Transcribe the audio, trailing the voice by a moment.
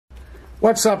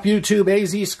What's up, YouTube?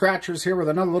 AZ Scratchers here with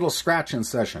another little scratching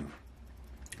session.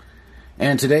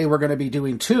 And today we're going to be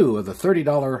doing two of the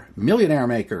 $30 millionaire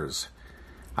makers.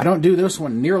 I don't do this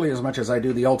one nearly as much as I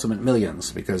do the Ultimate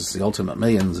Millions, because the Ultimate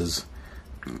Millions is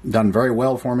done very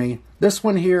well for me. This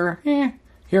one here,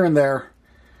 here and there,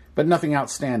 but nothing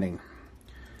outstanding.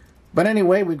 But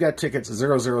anyway, we've got tickets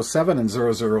 007 and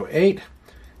 008,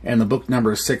 and the book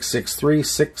number is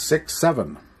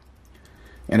 663667.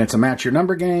 And it's a match your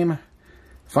number game.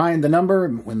 Find the number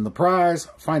and win the prize.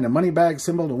 Find a money bag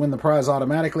symbol to win the prize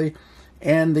automatically.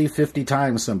 And the 50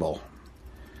 times symbol.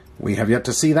 We have yet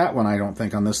to see that one, I don't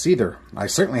think, on this either. I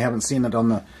certainly haven't seen it on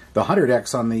the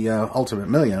 100X on the Ultimate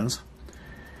Millions.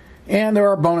 And there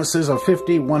are bonuses of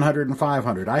 50, 100, and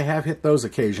 500. I have hit those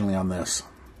occasionally on this.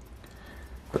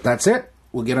 But that's it.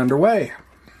 We'll get underway.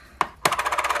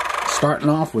 Starting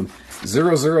off with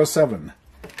 007,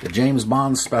 the James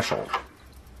Bond special.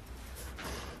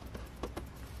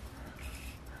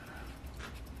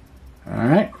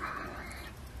 Alright,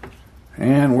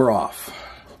 and we're off.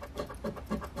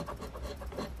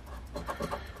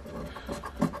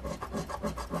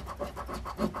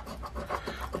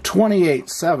 $28,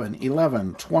 $7,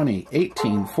 $11, $20,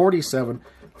 $18, $47,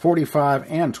 $45,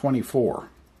 and $24.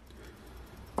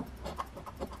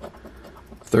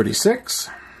 $36,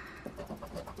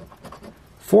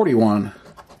 $41,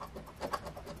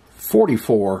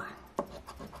 $44,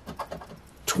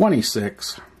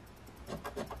 $26,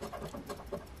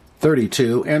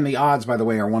 $32, and the odds, by the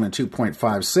way, are 1 and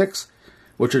 2.56,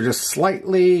 which are just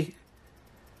slightly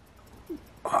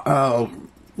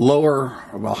lower,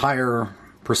 well, higher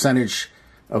percentage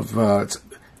of, it's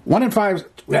 1 and 5,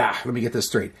 let me get this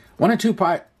straight. 1 and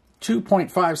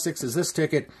 2.56 is this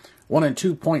ticket, 1 and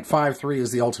 2.53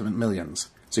 is the Ultimate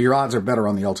Millions. So your odds are better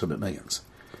on the Ultimate Millions.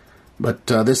 But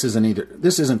this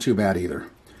isn't too bad either.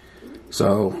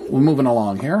 So we're moving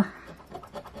along here.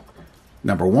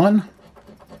 Number 1.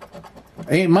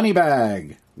 A money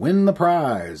bag. Win the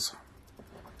prize.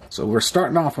 So we're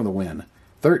starting off with a win.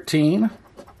 13,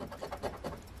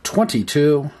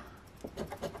 22,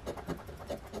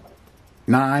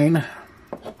 9,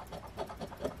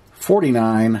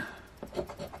 49,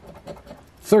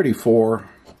 34,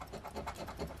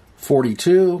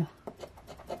 42,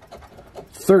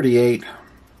 38,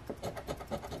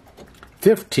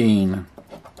 15,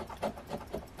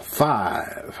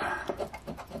 5,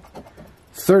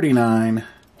 39,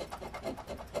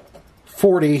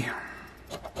 40,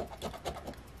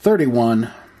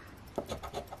 31,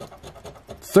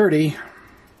 30,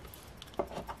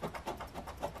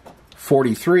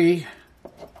 43,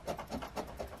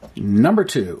 number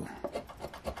 2,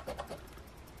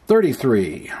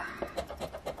 33,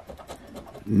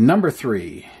 number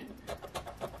 3,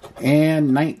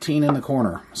 and 19 in the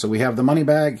corner. So we have the money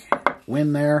bag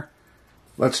win there.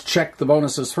 Let's check the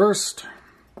bonuses first.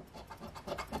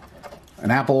 An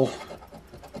apple,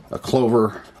 a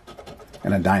clover,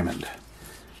 and a diamond.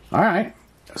 Alright,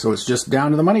 so it's just down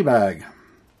to the money bag.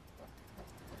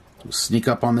 We'll sneak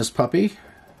up on this puppy.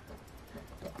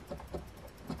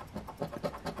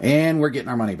 And we're getting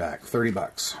our money back, 30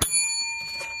 bucks.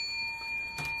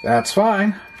 That's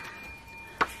fine.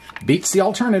 Beats the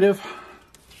alternative.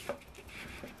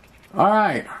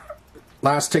 Alright,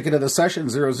 last ticket of the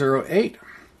session, 008.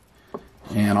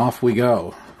 And off we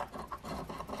go.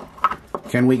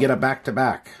 Can we get a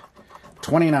back-to-back?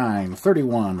 29,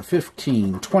 31,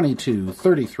 15, 22,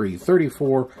 33,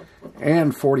 34,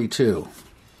 and 42.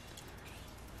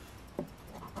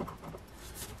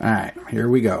 Alright, here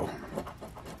we go.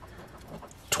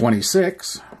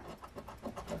 26,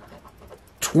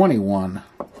 21,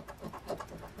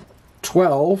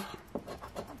 12,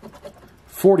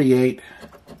 48,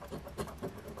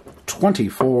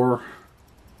 24,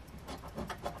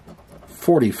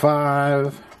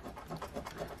 45,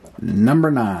 number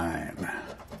 9,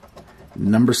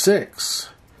 number 6,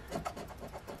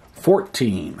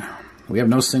 14, we have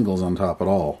no singles on top at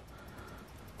all,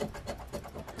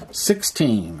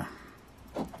 16,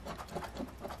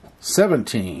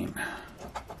 17,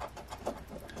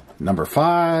 number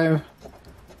 5,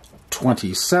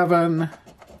 27,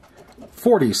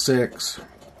 46,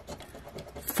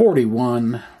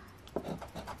 41,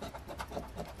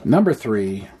 number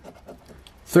 3,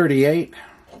 38,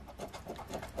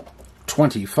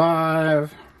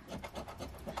 25,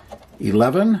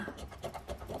 11,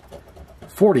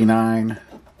 49,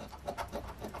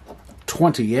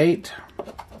 28,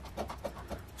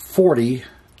 40,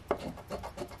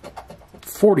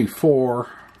 44,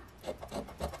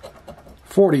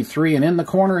 43, and in the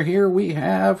corner here we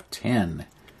have 10.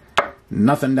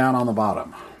 Nothing down on the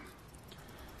bottom.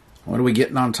 What are we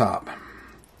getting on top?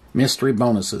 Mystery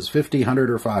bonuses, 50, 100,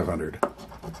 or 500.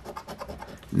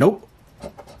 Nope.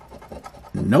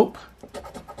 Nope.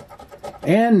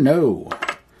 And no.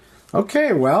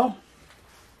 Okay, well,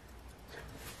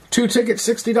 2 ticket,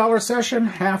 $60 session,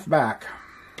 half back.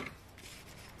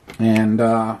 And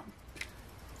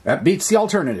that beats the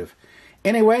alternative.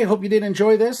 Anyway, hope you did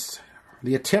enjoy this,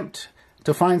 the attempt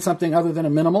to find something other than a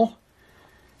minimal.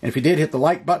 And if you did, hit the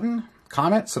like button,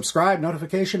 comment, subscribe,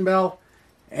 notification bell,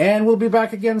 and we'll be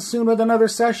back again soon with another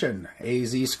session.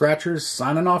 AZ Scratchers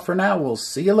signing off for now. We'll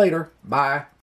see you later. Bye.